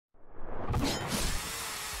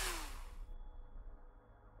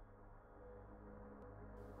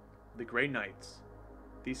the Grey Knights.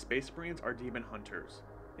 These Space Marines are demon hunters,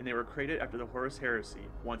 and they were created after the Horus Heresy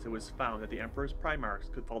once it was found that the Emperor's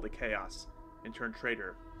Primarchs could fall to chaos and turn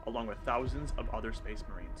traitor, along with thousands of other Space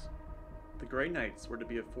Marines. The Grey Knights were to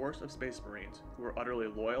be a force of Space Marines who were utterly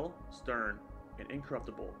loyal, stern, and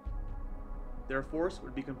incorruptible. Their force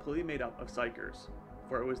would be completely made up of Psykers,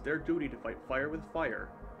 for it was their duty to fight fire with fire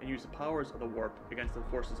and use the powers of the Warp against the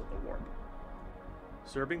forces of the Warp.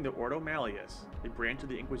 Serving the Ordo Malleus, a branch of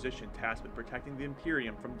the Inquisition tasked with protecting the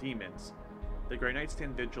Imperium from demons, the Grey Knights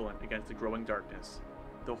stand vigilant against the growing darkness,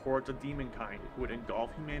 the hordes of demonkind who would engulf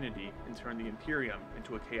humanity and turn the Imperium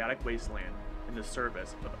into a chaotic wasteland in the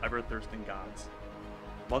service of ever-thirsting gods.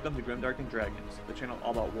 Welcome to Grimdark and Dragons, the channel all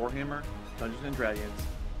about Warhammer, Dungeons & Dragons,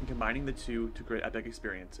 and combining the two to create epic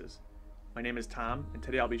experiences. My name is Tom, and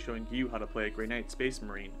today I'll be showing you how to play a Grey Knight Space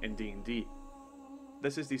Marine in D&D.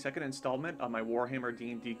 This is the second installment of my Warhammer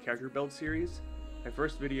D&D character build series. My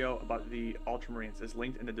first video about the Ultramarines is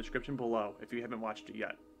linked in the description below if you haven't watched it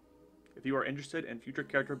yet. If you are interested in future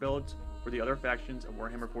character builds for the other factions of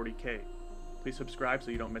Warhammer 40k, please subscribe so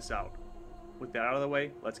you don't miss out. With that out of the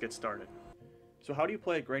way, let's get started. So how do you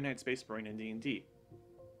play a Grey Knight Space Marine in D&D?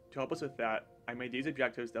 To help us with that, I made these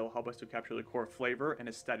objectives that will help us to capture the core flavor and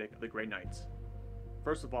aesthetic of the Grey Knights.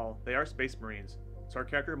 First of all, they are Space Marines, so our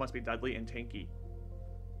character must be deadly and tanky.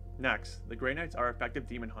 Next, the Grey Knights are effective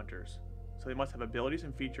demon hunters, so they must have abilities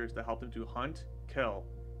and features that help them to hunt, kill,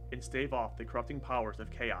 and stave off the corrupting powers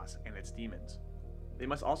of chaos and its demons. They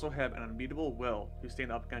must also have an unbeatable will to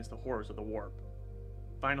stand up against the horrors of the Warp.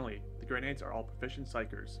 Finally, the Grey Knights are all proficient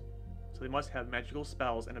Psykers, so they must have magical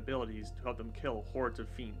spells and abilities to help them kill hordes of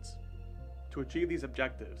fiends. To achieve these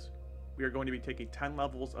objectives, we are going to be taking 10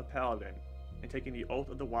 levels of Paladin and taking the Oath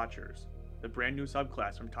of the Watchers, the brand new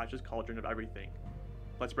subclass from Tasha's Cauldron of Everything.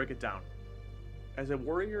 Let's break it down. As a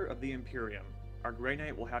warrior of the Imperium, our Grey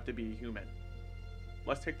Knight will have to be human.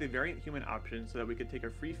 Let's take the variant human option so that we can take a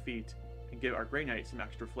free feat and give our Grey Knight some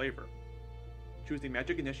extra flavor. Choose the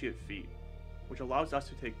Magic Initiate feat, which allows us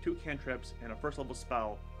to take 2 cantrips and a first level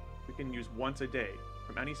spell we can use once a day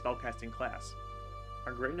from any spellcasting class.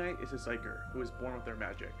 Our Grey Knight is a Psyker who is born with their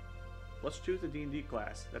magic. Let's choose the D&D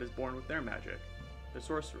class that is born with their magic, the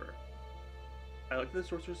Sorcerer. I looked at the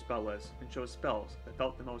Sorcerer's spell list and chose spells that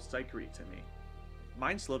felt the most psychery to me.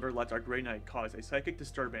 Mind Sliver lets our Grey Knight cause a psychic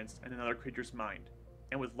disturbance in another creature's mind,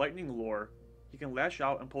 and with Lightning Lure, he can lash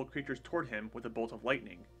out and pull creatures toward him with a bolt of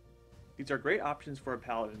lightning. These are great options for a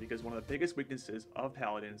Paladin because one of the biggest weaknesses of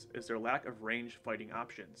Paladins is their lack of ranged fighting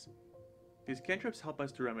options. These cantrips help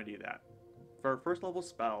us to remedy that. For our first level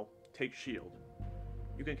spell, take Shield.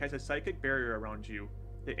 You can cast a psychic barrier around you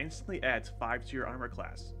that instantly adds 5 to your armor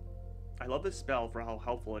class. I love this spell for how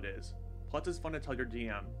helpful it is, plus it's fun to tell your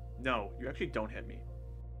DM, no, you actually don't hit me.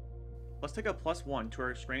 Let's take a +1 to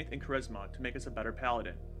our strength and charisma to make us a better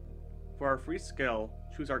Paladin. For our free skill,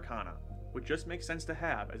 choose Arcana, which just makes sense to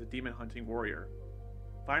have as a demon hunting warrior.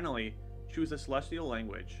 Finally, choose a celestial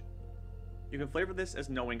language. You can flavor this as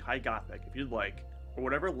knowing High Gothic if you'd like, or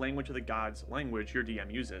whatever language of the gods language your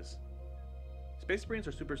DM uses. Space Marines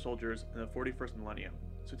are super soldiers in the 41st millennium,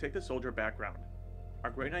 so take the soldier background. Our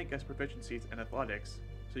Grey Knight gets proficiencies in athletics,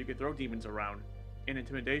 so you can throw demons around, and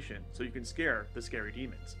intimidation, so you can scare the scary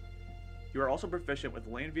demons. You are also proficient with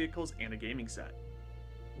land vehicles and a gaming set.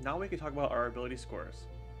 Now we can talk about our ability scores.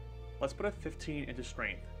 Let's put a 15 into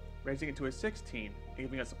strength, raising it to a 16 and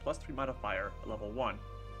giving us a +3 modifier at level 1.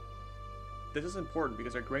 This is important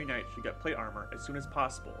because our Grey Knight should get plate armor as soon as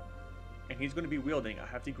possible, and he's going to be wielding a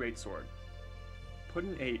hefty greatsword. Put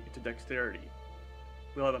an 8 into dexterity.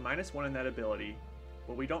 We'll have a -1 in that ability,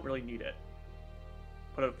 but we don't really need it.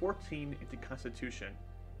 Put a 14 into constitution,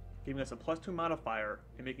 giving us a +2 modifier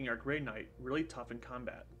and making our Grey Knight really tough in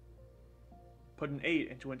combat. Put an 8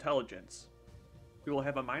 into intelligence. We will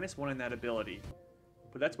have a -1 in that ability,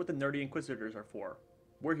 but that's what the nerdy Inquisitors are for.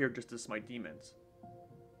 We're here just to smite demons.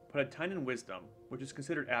 Put a 10 in wisdom, which is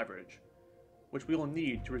considered average, which we will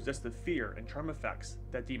need to resist the fear and charm effects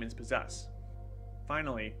that demons possess.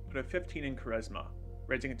 Finally, put a 15 in charisma,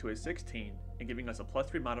 raising it to a 16 and giving us a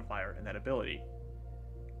 +3 modifier in that ability.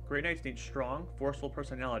 Grey Knights need strong, forceful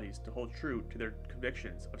personalities to hold true to their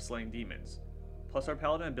convictions of slaying demons, plus our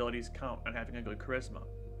Paladin abilities count on having a good charisma.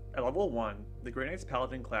 At level 1, the Grey Knight's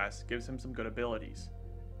Paladin class gives him some good abilities.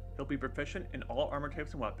 He'll be proficient in all armor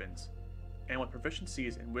types and weapons, and with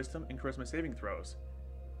proficiencies in wisdom and charisma saving throws,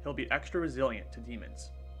 he'll be extra resilient to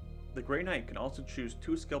demons. The Grey Knight can also choose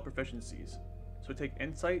 2 skill proficiencies, so take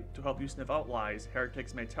Insight to help you sniff out lies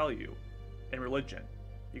heretics may tell you, and Religion,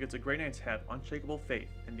 because the Grey Knights have unshakable faith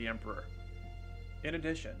in the Emperor. In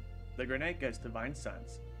addition, the Grey Knight gets Divine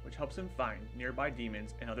Sense, which helps him find nearby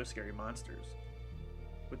demons and other scary monsters.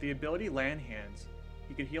 With the ability Land Hands,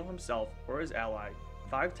 he can heal himself or his ally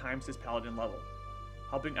 5 times his Paladin level,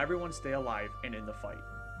 helping everyone stay alive and in the fight.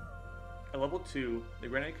 At level 2, the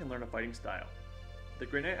Grey Knight can learn a fighting style. The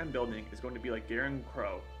Grey Knight I'm building is going to be like Garen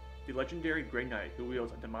Crow, the legendary Grey Knight who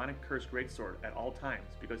wields a demonic cursed greatsword at all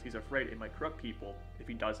times because he's afraid it might corrupt people if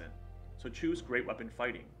he doesn't, so choose Great Weapon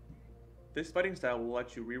Fighting. This fighting style will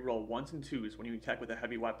let you reroll 1s and 2s when you attack with a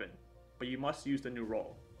heavy weapon, but you must use the new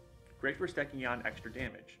roll. Great for stacking on extra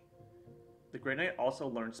damage. The Grey Knight also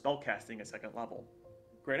learns spellcasting at 2nd level.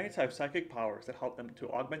 Grey Knights have psychic powers that help them to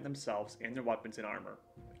augment themselves and their weapons and armor,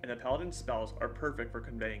 and the Paladin's spells are perfect for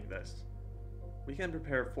conveying this. We can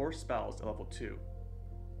prepare 4 spells at level 2.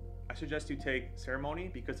 I suggest you take Ceremony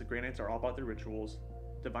because the Grey Knights are all about their rituals,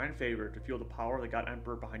 Divine Favor to fuel the power of the God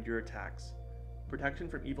Emperor behind your attacks, Protection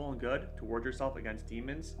from Evil and Good to ward yourself against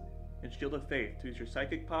demons, and Shield of Faith to use your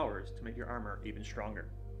psychic powers to make your armor even stronger.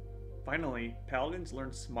 Finally, Paladins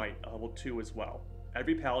learn Smite at level 2 as well,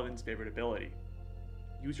 every Paladin's favorite ability.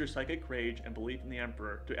 Use your Psychic Rage and Belief in the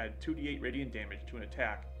Emperor to add 2d8 radiant damage to an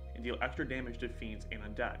attack and deal extra damage to fiends and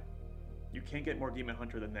undead. You can't get more Demon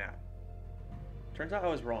Hunter than that. Turns out I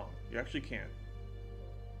was wrong, you actually can.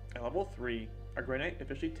 At level 3, our Grey Knight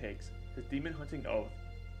officially takes his Demon Hunting Oath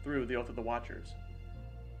through the Oath of the Watchers.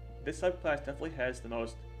 This subclass definitely has the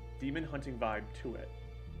most demon hunting vibe to it.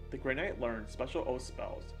 The Grey Knight learns special oath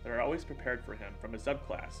spells that are always prepared for him from his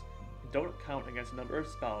subclass and don't count against the number of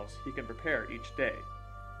spells he can prepare each day.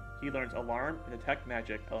 He learns Alarm and Detect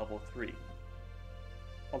Magic at level 3.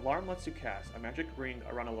 Alarm lets you cast a magic ring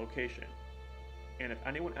around a location, and if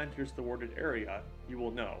anyone enters the warded area, you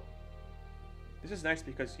will know. This is nice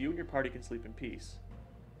because you and your party can sleep in peace.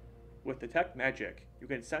 With Detect Magic, you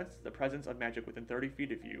can sense the presence of magic within 30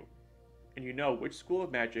 feet of you, and you know which school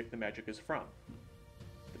of magic the magic is from.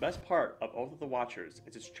 The best part of Oath of the Watchers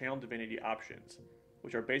is its Channel Divinity options,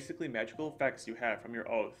 which are basically magical effects you have from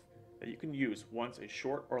your oath that you can use once a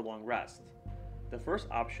short or long rest. The first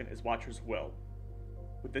option is Watcher's Will.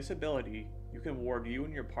 With this ability, you can ward you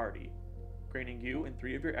and your party, granting you and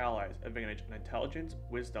 3 of your allies advantage on Intelligence,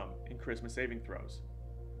 Wisdom, and Charisma saving throws.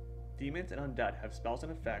 Demons and undead have spells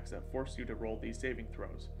and effects that force you to roll these saving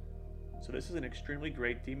throws, so this is an extremely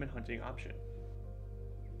great demon hunting option.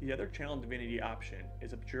 The other Channel Divinity option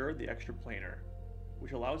is Abjure the Extraplanar,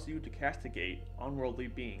 which allows you to castigate unworldly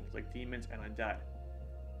beings like demons and undead.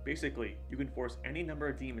 Basically, you can force any number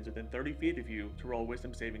of demons within 30 feet of you to roll a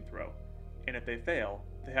Wisdom saving throw, and if they fail,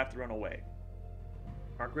 they have to run away.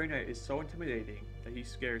 Our Grey Knight is so intimidating that he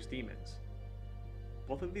scares demons.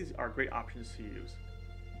 Both of these are great options to use.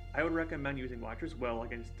 I would recommend using Watcher's Will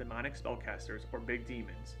against demonic spellcasters or big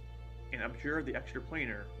demons, and Abjure the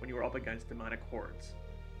Extraplanar when you are up against demonic hordes.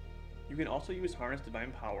 You can also use Harness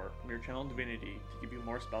Divine Power from your Channel Divinity to give you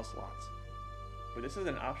more spell slots, but this is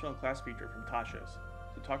an optional class feature from Tasha's,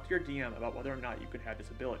 so talk to your DM about whether or not you can have this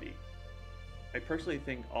ability. I personally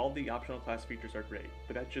think all the optional class features are great,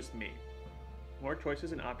 but that's just me. More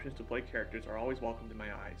choices and options to play characters are always welcome in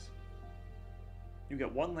my eyes. You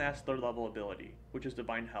get one last 3rd level ability, which is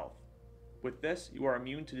Divine Health. With this, you are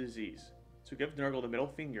immune to disease, so give Nurgle the middle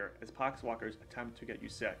finger as Poxwalkers attempt to get you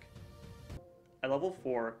sick. At level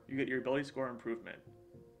 4, you get your ability score improvement.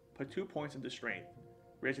 Put 2 points into Strength,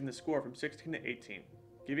 raising the score from 16 to 18,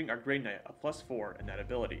 giving our Grey Knight a +4 in that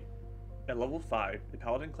ability. At level 5, the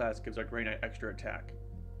Paladin class gives our Grey Knight extra attack.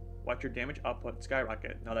 Watch your damage output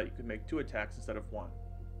skyrocket now that you can make 2 attacks instead of 1.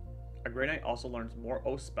 Our Grey Knight also learns more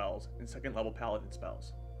Oath spells and 2nd level Paladin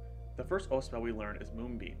spells. The first Oath spell we learn is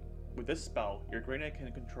Moonbeam. With this spell, your Grey Knight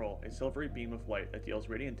can control a silvery beam of light that deals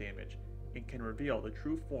radiant damage and can reveal the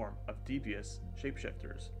true form of devious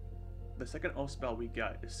shapeshifters. The second Oath spell we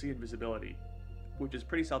get is See Invisibility, which is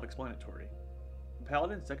pretty self-explanatory. The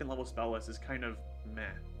Paladin's 2nd level spell list is kind of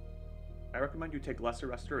meh. I recommend you take Lesser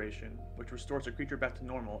Restoration, which restores a creature back to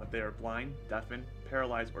normal if they are blind, deafened,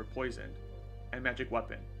 paralyzed, or poisoned, and Magic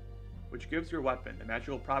Weapon, which gives your weapon the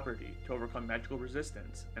magical property to overcome magical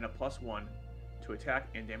resistance and a +1 to attack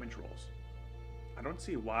and damage rolls. I don't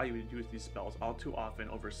see why you would use these spells all too often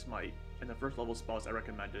over Smite and the 1st level spells I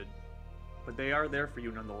recommended, but they are there for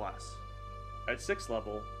you nonetheless. At 6th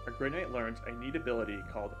level, our Grey Knight learns a neat ability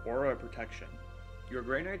called Aura of Protection. Your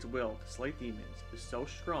Grey Knight's will to slay demons is so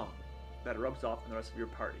strong that it rubs off on the rest of your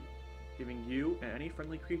party, giving you and any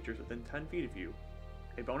friendly creatures within 10 feet of you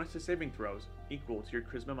a bonus to saving throws equal to your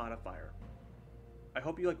Charisma modifier. I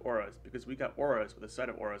hope you like auras because we got auras with a set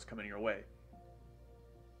of auras coming your way.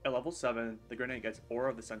 At level 7, the Grey Knight gets Aura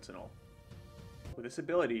of the Sentinel. With this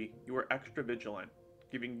ability, you are extra vigilant,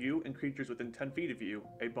 giving you and creatures within 10 feet of you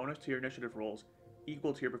a bonus to your initiative rolls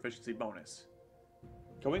equal to your proficiency bonus.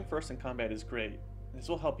 Going first in combat is great, and this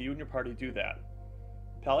will help you and your party do that.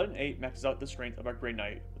 Paladin 8 maxes out the strength of our Grey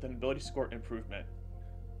Knight with an ability score improvement.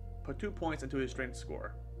 Put 2 points into his strength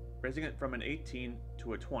score, raising it from an 18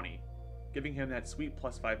 to a 20, giving him that sweet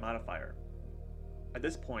 +5 modifier. At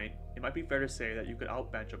this point, it might be fair to say that you could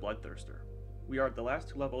outbench a Bloodthirster. We are at the last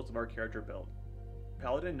 2 levels of our character build.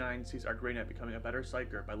 Paladin 9 sees our Grey Knight becoming a better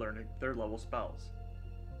Psyker by learning 3rd level spells.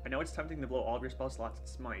 I know it's tempting to blow all of your spell slots and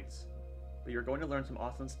smites, but you're going to learn some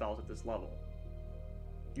awesome spells at this level.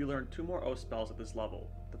 You learn 2 more O spells at this level,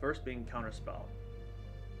 the first being Counterspell.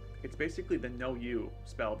 It's basically the Know You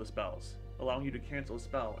spell of the spells, allowing you to cancel a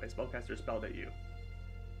spell a spellcaster spelled at you.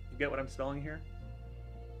 You get what I'm spelling here?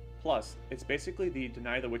 Plus, it's basically the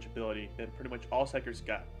Deny the Witch ability that pretty much all Psykers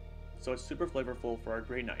get, so it's super flavorful for our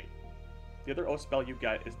Grey Knight. The other O spell you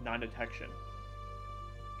get is Non-Detection.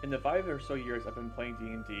 In the 5 or so years I've been playing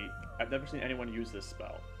D&D, I've never seen anyone use this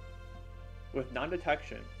spell. With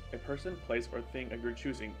Non-Detection, a person, place, or thing of your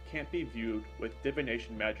choosing can't be viewed with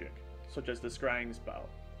divination magic, such as the Scrying spell.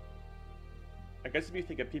 I guess if you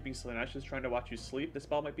think a peeping Slanesh is trying to watch you sleep, this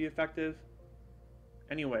spell might be effective.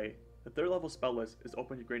 Anyway, the 3rd level spell list is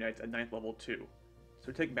open to Grey Knights at 9th level too,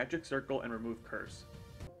 so take Magic Circle and remove Curse.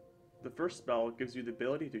 The first spell gives you the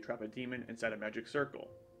ability to trap a demon inside a magic circle,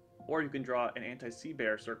 or you can draw an anti-sea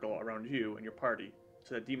bear circle around you and your party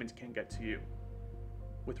so that demons can't get to you.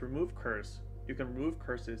 With Remove Curse, you can remove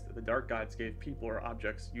curses that the Dark Gods gave people or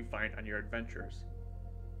objects you find on your adventures.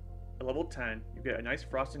 At level 10, you get a nice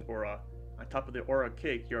frosting aura on top of the aura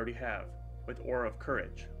cake you already have, with Aura of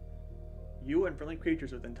Courage. You and friendly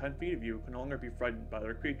creatures within 10 feet of you can no longer be frightened by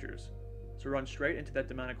other creatures, so run straight into that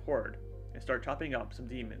demonic horde and start chopping up some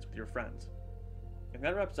demons with your friends. And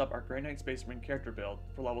that wraps up our Grey Knight Space Marine character build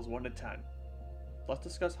for levels 1 to 10. Let's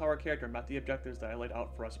discuss how our character met the objectives that I laid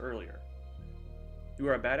out for us earlier. You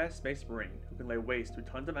are a badass Space Marine who can lay waste to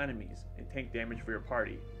tons of enemies and tank damage for your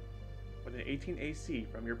party. With an 18 AC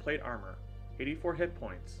from your plate armor, 84 hit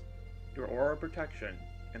points, your aura of protection,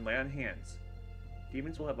 and lay on hands,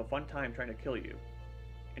 demons will have a fun time trying to kill you,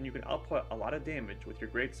 and you can output a lot of damage with your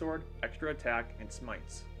greatsword, extra attack, and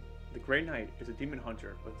smites. The Grey Knight is a demon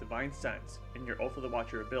hunter with Divine Sense and your Oath of the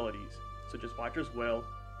Watcher abilities, such as Watcher's Will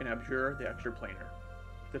and Abjure the Extraplanar.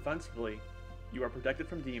 Defensively, you are protected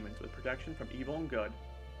from demons with protection from evil and good,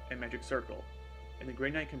 and Magic Circle, and the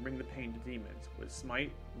Grey Knight can bring the pain to demons with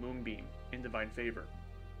Smite, Moonbeam, and Divine Favor.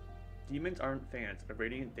 Demons aren't fans of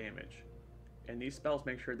radiant damage, and these spells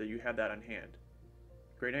make sure that you have that on hand.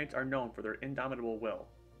 Grey Knights are known for their indomitable will,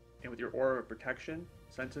 and with your aura of protection,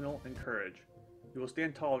 sentinel, and courage, you will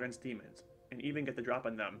stand tall against demons, and even get the drop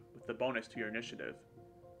on them with the bonus to your initiative.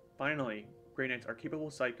 Finally, Grey Knights are capable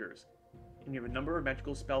Psykers, and you have a number of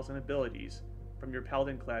magical spells and abilities from your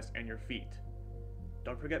Paladin class and your feat.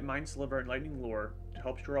 Don't forget Mind Sliver and Lightning Lure to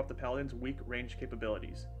help shore up the Paladin's weak range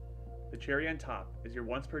capabilities. The cherry on top is your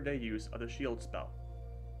once per day use of the Shield spell.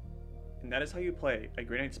 And that is how you play a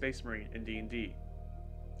Grey Knight Space Marine in D&D.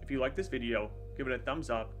 If you like this video, give it a thumbs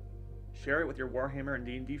up, share it with your Warhammer and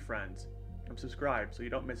D&D friends, and subscribe so you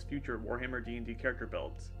don't miss future Warhammer D&D character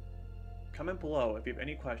builds. Comment below if you have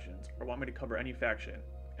any questions or want me to cover any faction,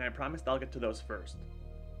 and I promise I'll get to those first.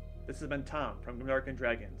 This has been Tom from Grimdark and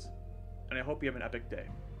Dragons, and I hope you have an epic day.